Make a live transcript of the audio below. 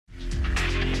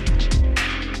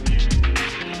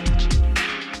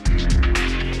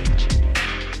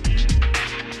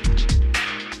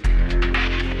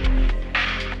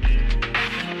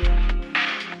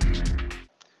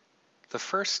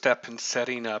first step in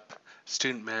setting up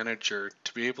Student Manager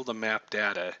to be able to map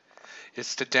data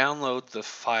is to download the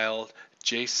file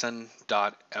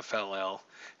json.fll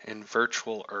and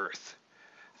virtual earth.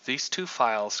 These two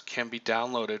files can be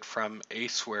downloaded from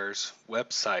ACEware's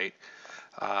website.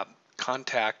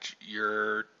 Contact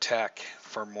your tech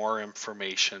for more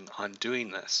information on doing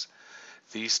this.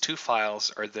 These two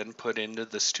files are then put into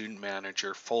the Student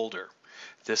Manager folder.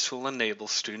 This will enable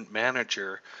Student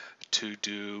Manager to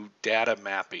do data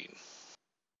mapping.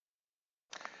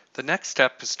 The next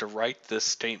step is to write this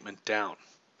statement down.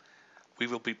 We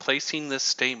will be placing this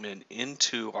statement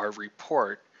into our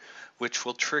report, which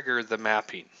will trigger the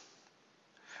mapping.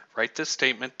 Write this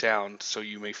statement down so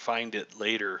you may find it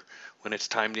later when it's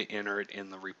time to enter it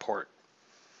in the report.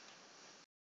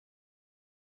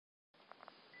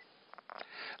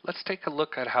 Let's take a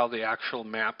look at how the actual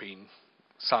mapping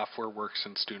software works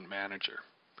in Student Manager.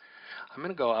 I'm going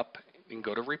to go up and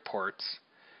go to Reports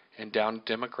and down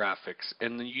to Demographics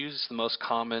and use the most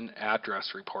common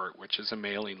address report, which is a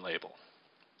mailing label.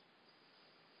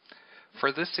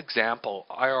 For this example,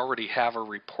 I already have a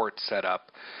report set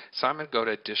up, so I'm going to go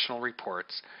to Additional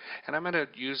Reports, and I'm going to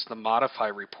use the Modify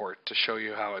report to show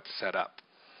you how it's set up.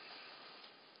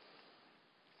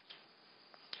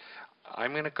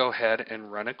 I'm going to go ahead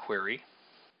and run a query,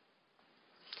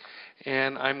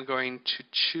 and I'm going to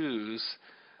choose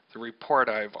the report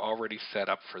I've already set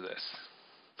up for this.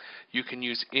 You can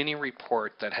use any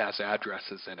report that has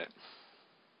addresses in it.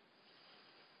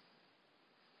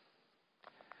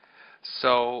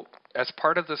 So as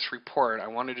part of this report, I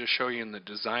wanted to show you in the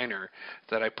designer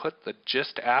that I put the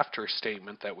just after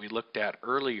statement that we looked at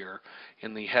earlier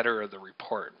in the header of the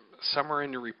report. Somewhere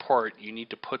in your report you need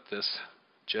to put this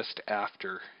just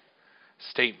after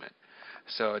statement.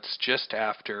 So it's just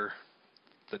after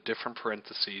the different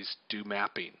parentheses do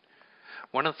mapping.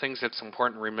 One of the things that's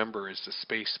important to remember is the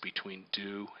space between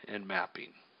do and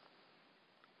mapping.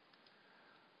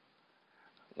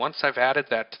 Once I've added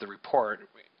that to the report,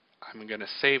 I'm going to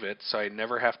save it so I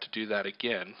never have to do that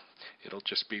again. It'll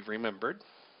just be remembered.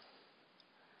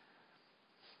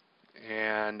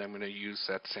 And I'm going to use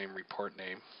that same report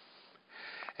name.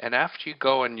 And after you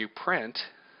go and you print,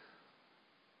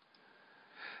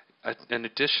 an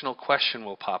additional question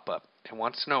will pop up. It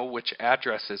wants to know which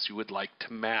addresses you would like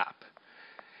to map.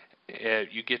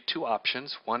 You get two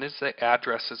options. One is the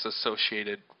addresses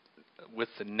associated with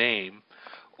the name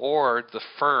or the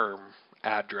firm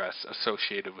address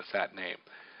associated with that name.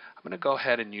 I'm going to go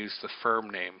ahead and use the firm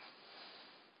name.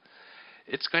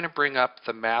 It's going to bring up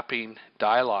the mapping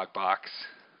dialog box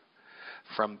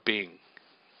from Bing.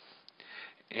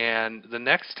 And the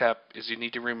next step is you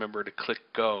need to remember to click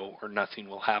Go or nothing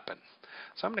will happen.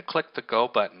 So I'm going to click the Go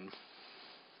button,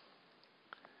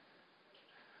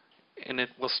 and it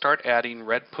will start adding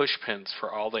red push pins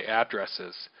for all the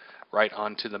addresses right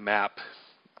onto the map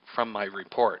from my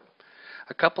report.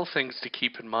 A couple things to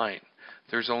keep in mind.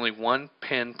 There's only one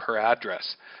pin per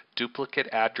address. Duplicate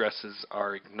addresses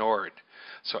are ignored.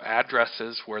 So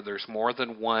addresses where there's more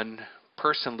than one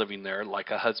person living there,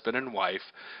 like a husband and wife,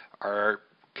 are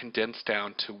condensed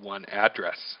down to one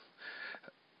address.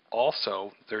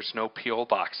 Also, there's no P.O.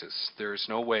 boxes. There's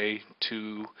no way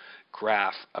to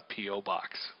graph a P.O.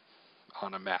 box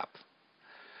on a map.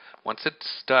 Once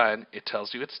it's done, it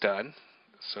tells you it's done.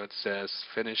 So it says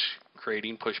finish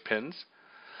creating push pins.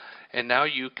 And now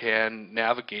you can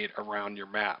navigate around your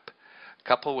map. A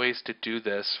couple ways to do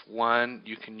this. One,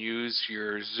 you can use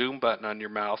your zoom button on your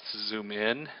mouse to zoom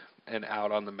in and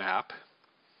out on the map.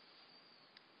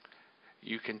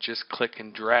 You can just click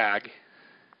and drag,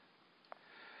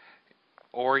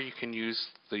 or you can use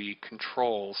the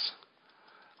controls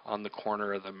on the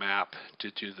corner of the map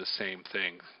to do the same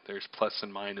thing. There's plus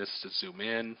and minus to zoom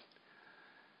in.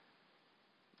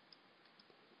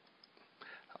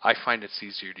 I find it's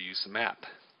easier to use the map.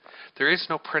 There is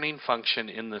no printing function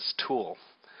in this tool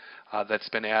that's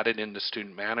been added into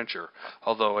Student Manager,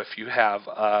 although if you have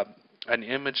an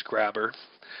image grabber,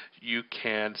 you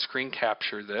can screen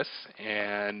capture this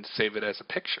and save it as a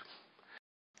picture.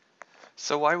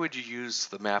 So why would you use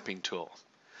the mapping tool?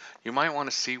 You might want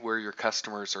to see where your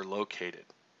customers are located.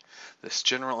 This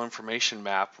general information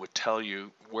map would tell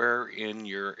you where in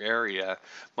your area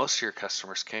most of your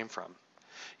customers came from.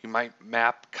 You might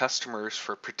map customers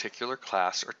for a particular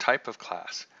class or type of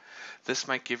class. This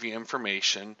might give you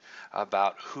information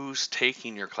about who's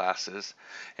taking your classes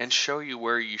and show you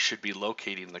where you should be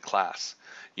locating the class.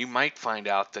 You might find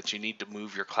out that you need to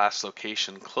move your class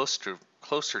location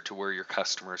closer to where your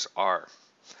customers are.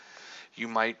 You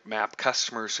might map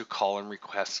customers who call and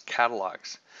request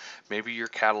catalogs. Maybe your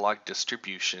catalog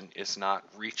distribution is not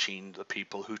reaching the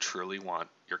people who truly want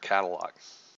your catalog.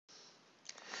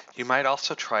 You might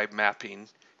also try mapping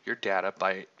your data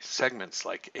by segments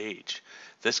like age.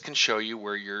 This can show you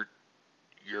where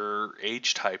your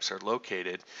age types are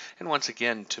located, and once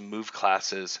again, to move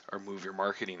classes or move your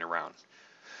marketing around.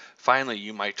 Finally,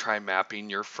 you might try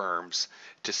mapping your firms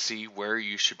to see where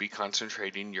you should be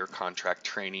concentrating your contract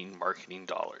training marketing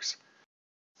dollars.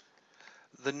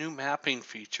 The new mapping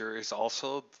feature is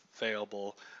also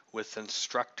available with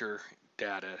instructor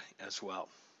data as well.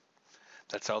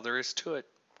 That's all there is to it.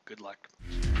 Good luck.